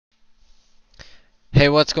Hey,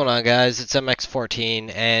 what's going on, guys? It's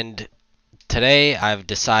MX14, and today I've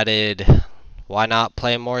decided why not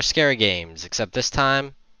play more scary games, except this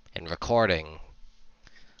time in recording.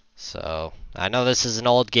 So, I know this is an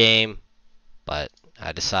old game, but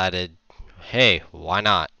I decided, hey, why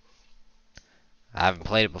not? I haven't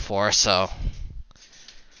played it before, so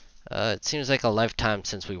it seems like a lifetime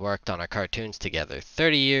since we worked on our cartoons together.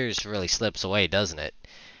 30 years really slips away, doesn't it?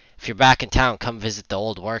 If you're back in town, come visit the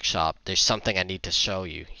old workshop. There's something I need to show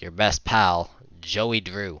you. Your best pal, Joey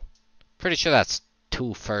Drew. Pretty sure that's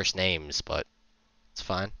two first names, but it's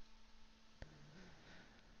fine.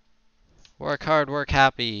 Work hard, work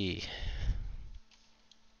happy.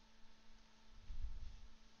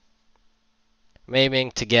 I'm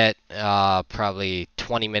aiming to get probably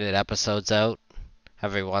 20-minute episodes out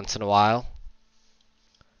every once in a while.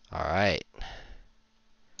 Alright.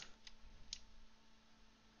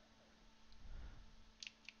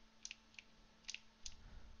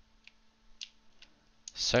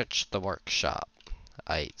 Search the workshop.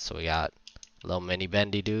 Alright, so we got little mini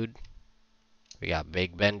Bendy dude. We got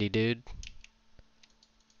big Bendy dude.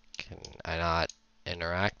 Can I not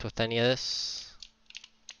interact with any of this?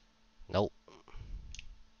 Nope.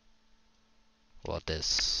 What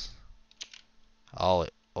this? Oh,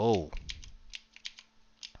 oh.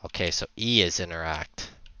 Okay, so E is interact.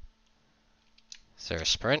 Is there a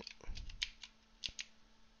sprint?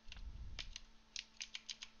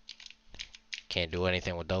 Can't do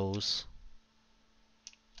anything with those.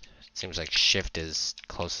 Seems like shift is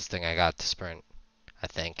closest thing I got to sprint, I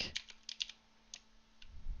think.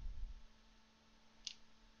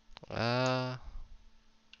 What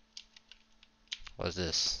is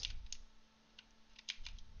this?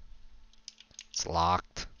 It's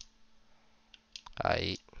locked.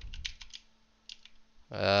 I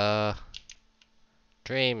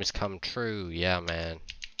dreams come true, yeah, man.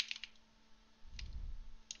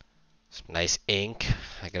 Some nice ink.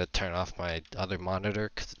 I gotta turn off my other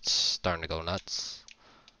monitor because it's starting to go nuts.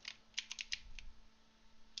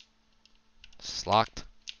 Is this locked?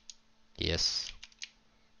 Yes.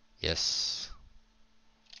 Yes.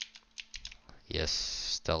 Yes.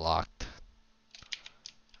 Still locked.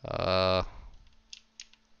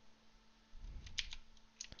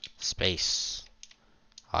 Space.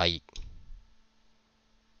 I.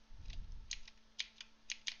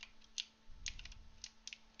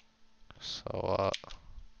 So,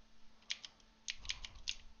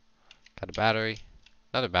 got a battery.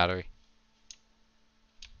 Another battery.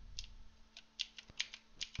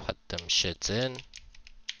 Put them shits in.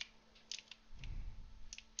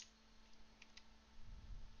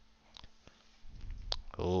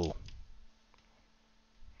 Oh.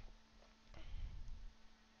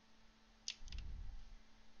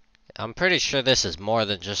 I'm pretty sure this is more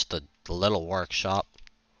than just a little workshop,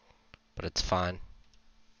 but it's fine.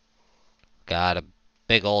 Got a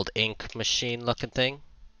big old ink machine looking thing.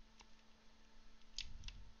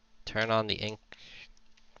 Turn on the ink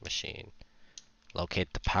machine.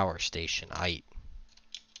 Locate the power station.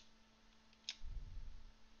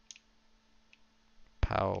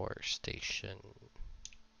 Power station.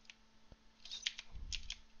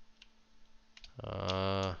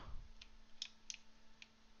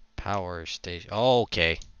 Power station. Oh,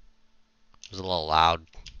 okay. It was a little loud.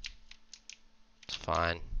 It's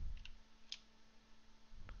fine.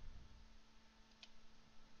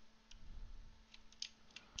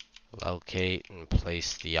 Locate and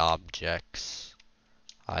place the objects.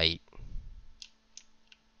 What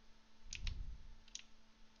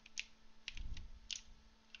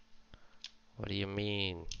do you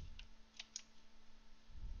mean?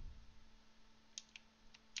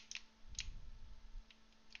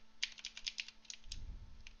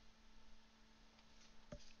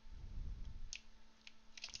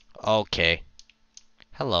 Okay.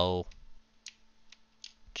 Hello.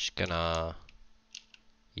 Just gonna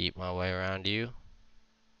eat my way around you.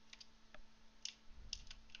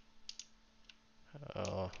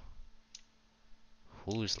 Oh.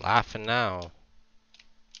 Who's laughing now?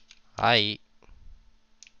 I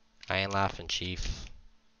ain't laughing, Chief.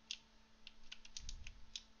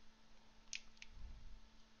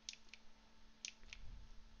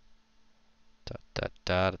 Da da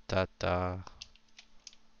da da da.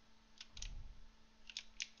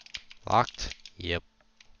 Locked? Yep.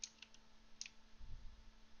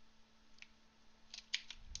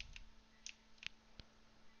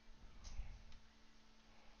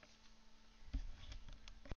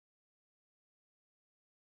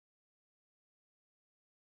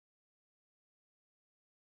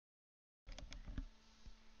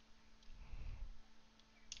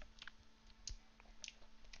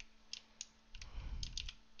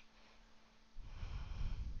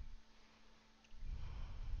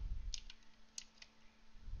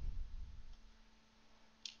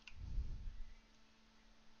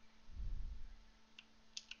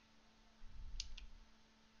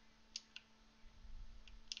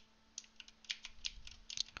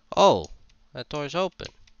 Oh, that door's open.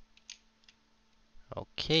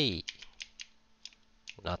 Okay.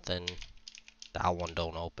 Nothing. That one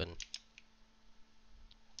don't open.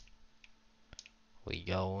 We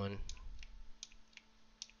going.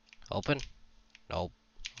 Open? Nope.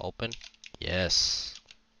 Open? Yes.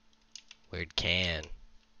 Weird can.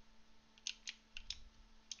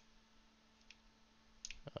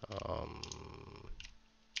 Um,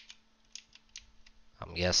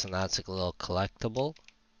 I'm guessing that's a little collectible.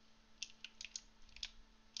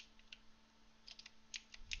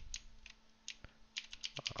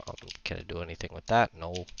 Can I do anything with that?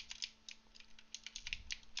 No.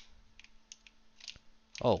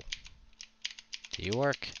 Oh. Do you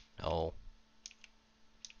work? No.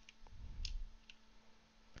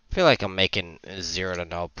 I feel like I'm making 0 to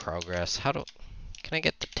no progress. Can I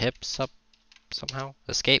get the tips up somehow?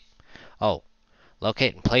 Escape? Oh.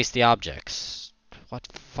 Locate and place the objects. What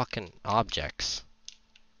fucking objects?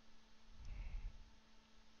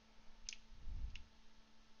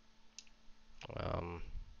 Um,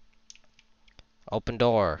 Open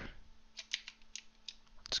door.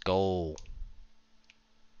 Let's go.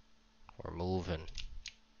 We're moving.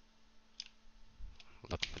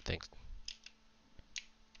 Looking for things.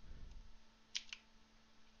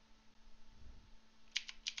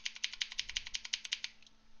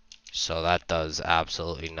 So that does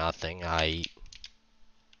absolutely nothing. I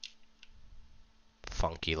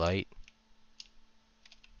funky light.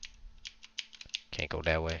 Can't go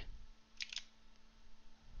that way.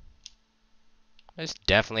 This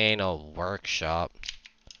definitely ain't no workshop.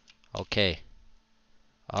 Okay.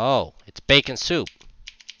 Oh, it's bacon soup.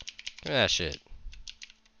 Give me that shit.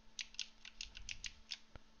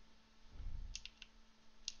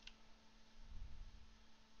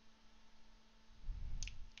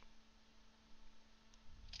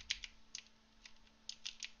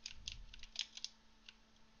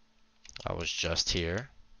 I was just here.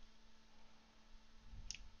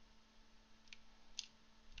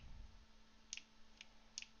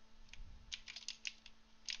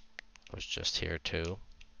 Was just here too.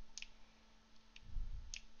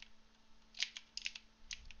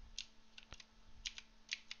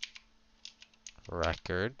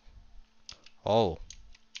 Record. Oh.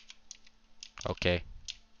 Okay.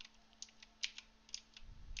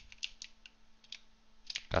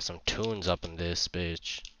 Got some tunes up in this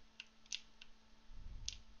bitch.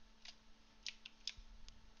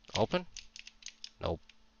 Open? Nope.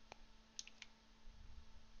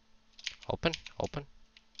 Open? Open?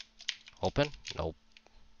 Open? Nope.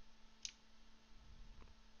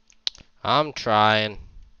 I'm trying.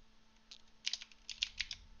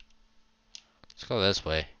 Let's go this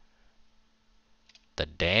way. The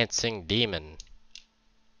dancing demon.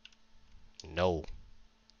 No.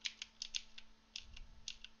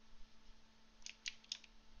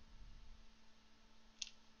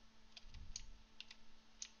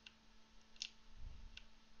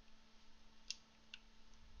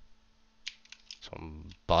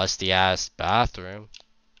 Some busty ass bathroom.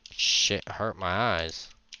 Shit hurt my eyes.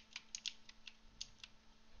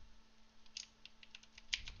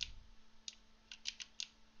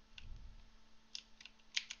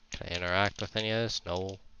 Can I interact with any of this?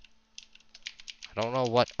 No. I don't know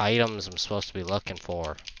what items I'm supposed to be looking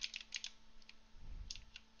for.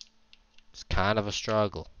 It's kind of a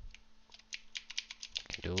struggle.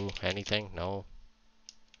 Can do anything? No.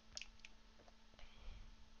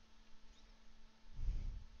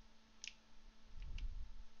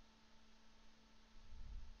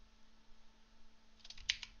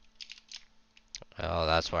 Oh,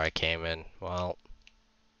 that's where I came in. Well,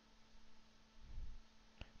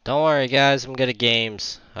 don't worry, guys. I'm good at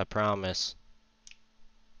games. I promise.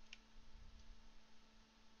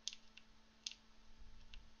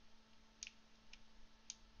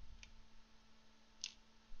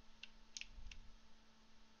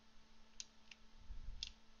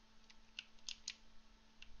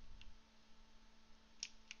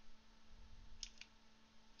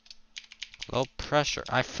 Low pressure.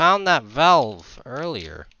 I found that valve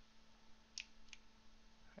earlier.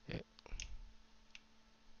 It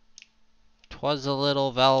was a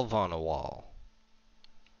little valve on a wall.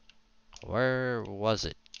 Where was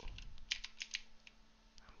it?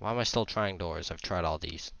 Why am I still trying doors? I've tried all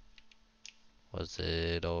these. Was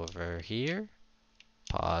it over here?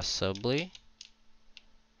 Possibly.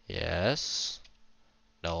 Yes.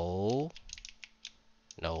 No.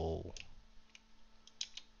 No.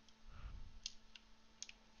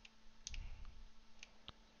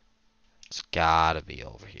 It's gotta be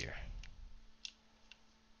over here.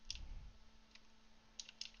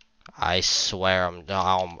 I swear I'm.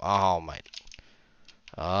 Oh my.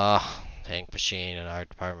 ink machine in art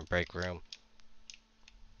department break room.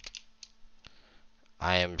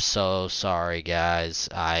 I am so sorry, guys.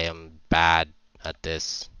 I am bad at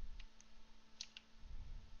this.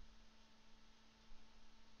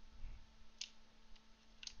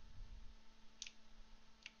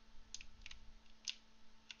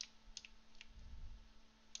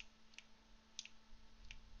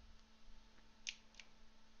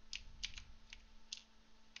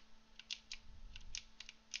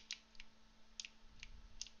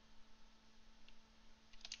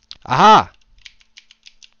 Aha!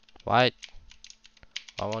 Why?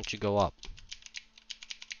 Why won't you go up?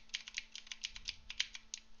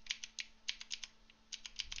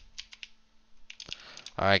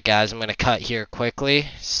 Alright, guys, I'm gonna cut here quickly,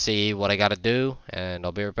 see what I gotta do, and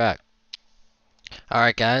I'll be right back.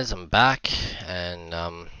 Alright, guys, I'm back, and,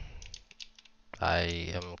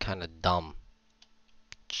 I am kinda dumb.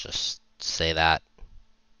 Just say that.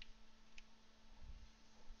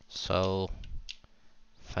 So,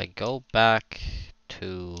 if I go back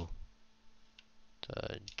to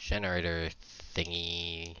the generator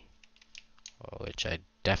thingy, which I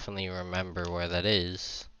definitely remember where that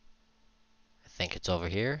is. I think it's over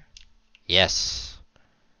here. Yes.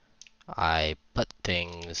 I put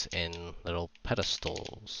things in little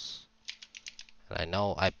pedestals. And I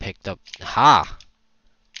know I picked up... Ha!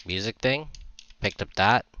 Music thing. Picked up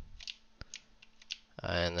that.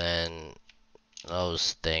 And then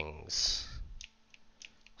those things.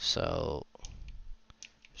 So,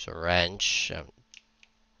 there's a wrench.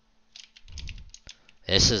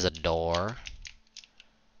 This is a door.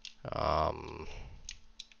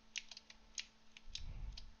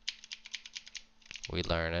 We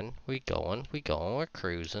learning, we going, we're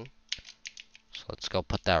cruising. So let's go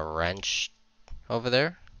put that wrench over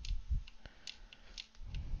there.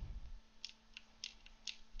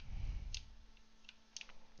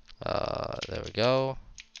 There we go.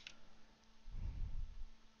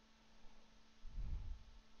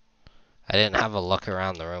 I didn't have a look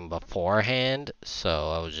around the room beforehand,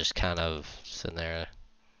 so I was just kind of sitting there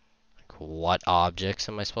like, what objects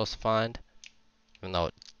am I supposed to find? Even though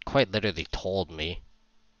it quite literally told me.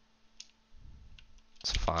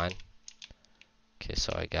 It's fine. Okay,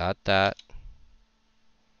 so I got that.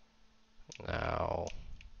 Now,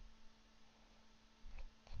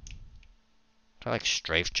 can I like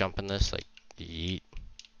strafe jump in this? Like, yeet.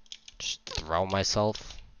 Just throw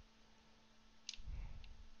myself.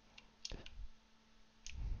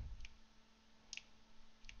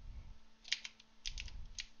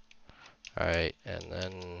 Alright, and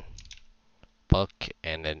then book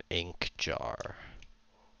and an ink jar.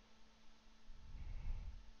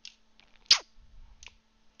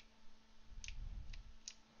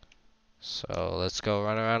 So let's go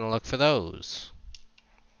run around and look for those.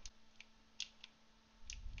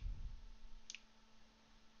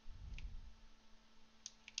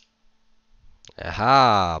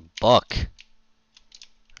 Aha, book.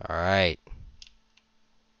 Alright.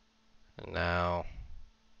 Now,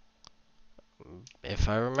 if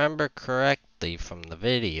I remember correctly from the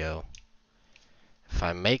video, if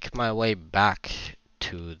I make my way back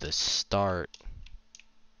to the start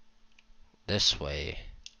this way,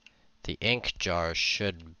 the ink jar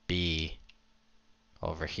should be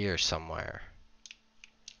over here somewhere.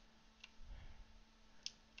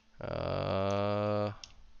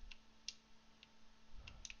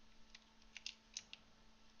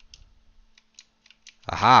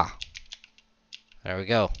 Aha! There we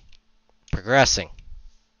go. Progressing.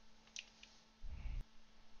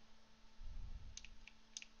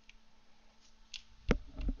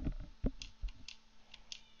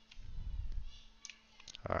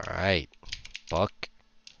 Alright. Book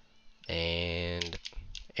and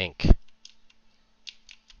ink.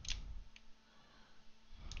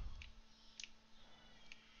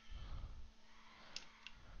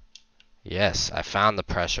 Yes, I found the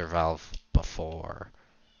pressure valve before.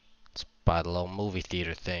 It's by the little movie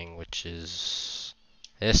theater thing, which is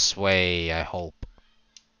this way, I hope.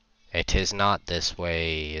 It is not this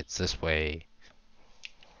way, it's this way.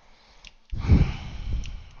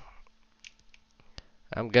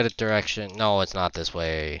 I'm good at direction. No, it's not this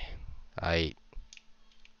way. I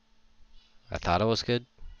thought it was good.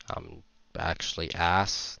 I'm actually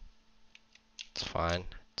ass. It's fine.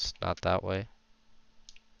 It's not that way.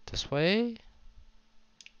 This way?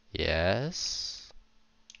 Yes.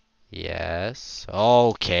 Yes.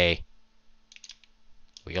 Okay.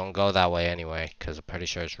 We don't go that way anyway, because I'm pretty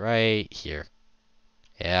sure it's right here.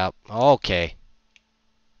 Yep. Okay.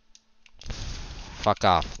 Fuck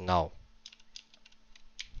off. No.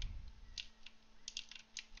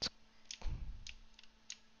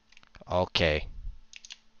 Okay.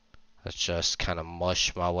 Let's just kind of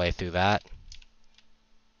mush my way through that.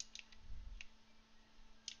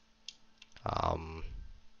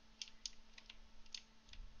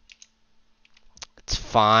 It's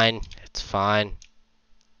fine. It's fine.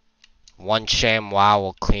 One sham wow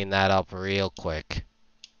will clean that up real quick.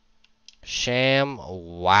 Sham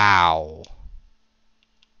wow.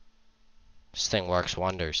 This thing works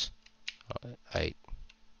wonders. Alright.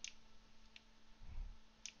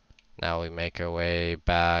 Now we make our way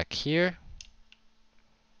back here.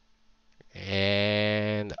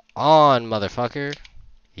 And on, motherfucker.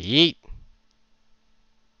 Yeet.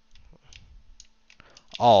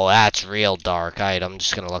 Oh, that's real dark. Alright, I'm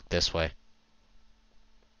just gonna look this way.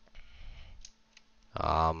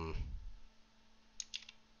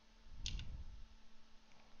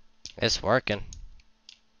 It's working.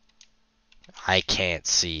 I can't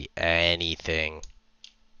see anything.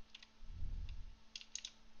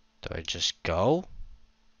 Do I just go?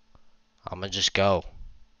 I'm gonna just go.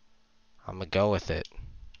 I'm gonna go with it.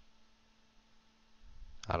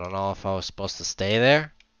 I don't know if I was supposed to stay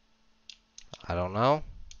there. I don't know.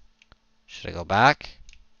 Should I go back?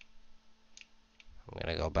 I'm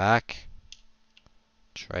gonna go back.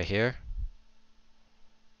 It's right here.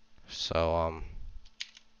 So,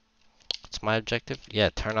 what's my objective? Yeah,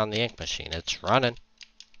 turn on the ink machine. It's running.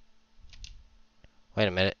 Wait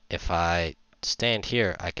a minute. If I stand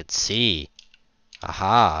here, I could see.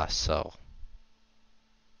 Aha, so.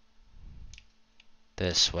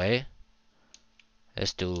 This way.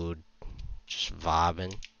 This dude just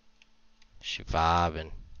vibing. She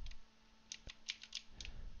vibing.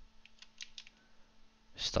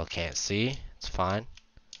 Still can't see. It's fine.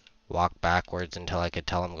 Walk backwards until I could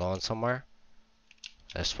tell I'm going somewhere.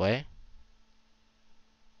 This way.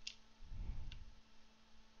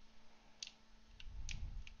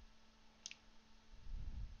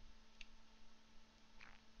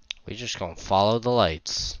 We just gonna follow the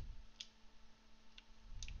lights.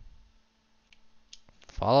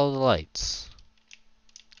 Follow the lights.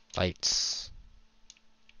 Lights.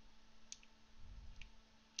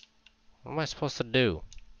 What am I supposed to do?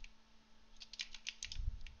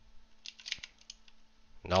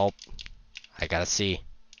 Nope. I gotta see.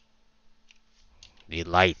 The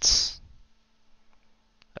lights.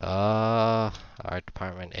 Art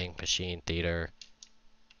department, ink machine, theater.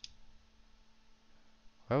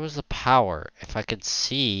 Where was the power? If I could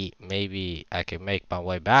see, maybe I could make my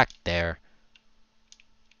way back there.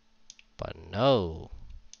 But no.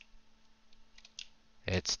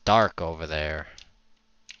 It's dark over there.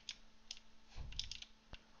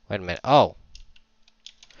 Wait a minute. Oh.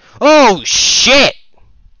 Oh, shit!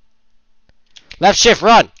 Left shift,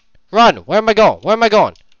 run! Run! Where am I going? Where am I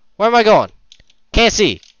going? Where am I going? Can't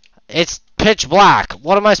see. It's pitch black.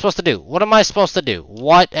 What am I supposed to do? What am I supposed to do?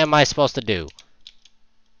 What am I supposed to do?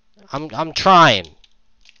 I'm trying.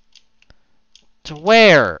 To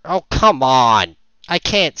where? Oh, come on. I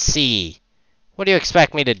can't see. What do you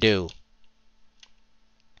expect me to do?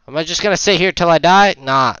 Am I just gonna sit here till I die?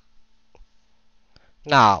 Nah.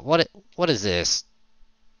 Nah, what is this?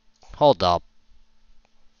 Hold up.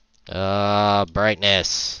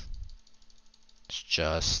 Brightness. It's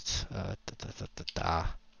just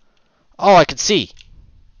Oh, I can see.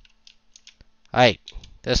 Alright,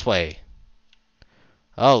 this way.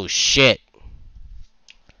 Oh shit.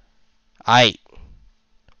 Alright.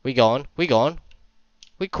 We going. We coolin'.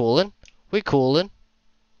 We coolin'.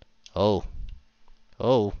 Oh.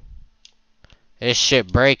 Oh. This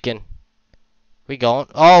shit breaking. We going.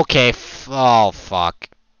 Okay. Oh, fuck.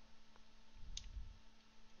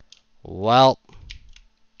 Well.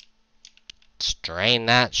 Let's drain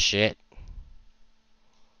that shit.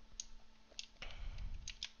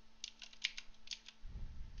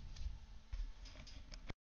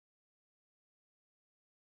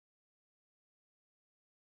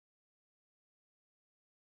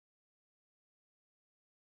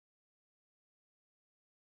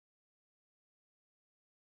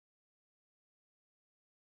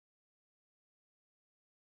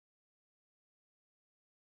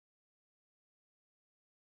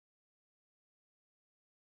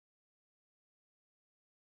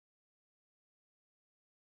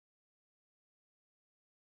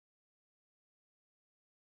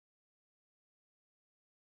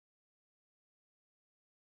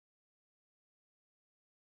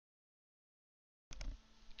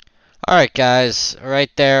 Alright guys, right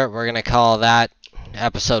there, we're going to call that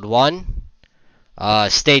episode 1.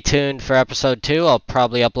 Stay tuned for episode 2. I'll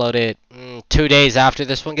probably upload it 2 days after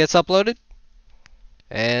this one gets uploaded.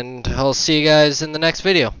 And I'll see you guys in the next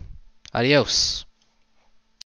video. Adios.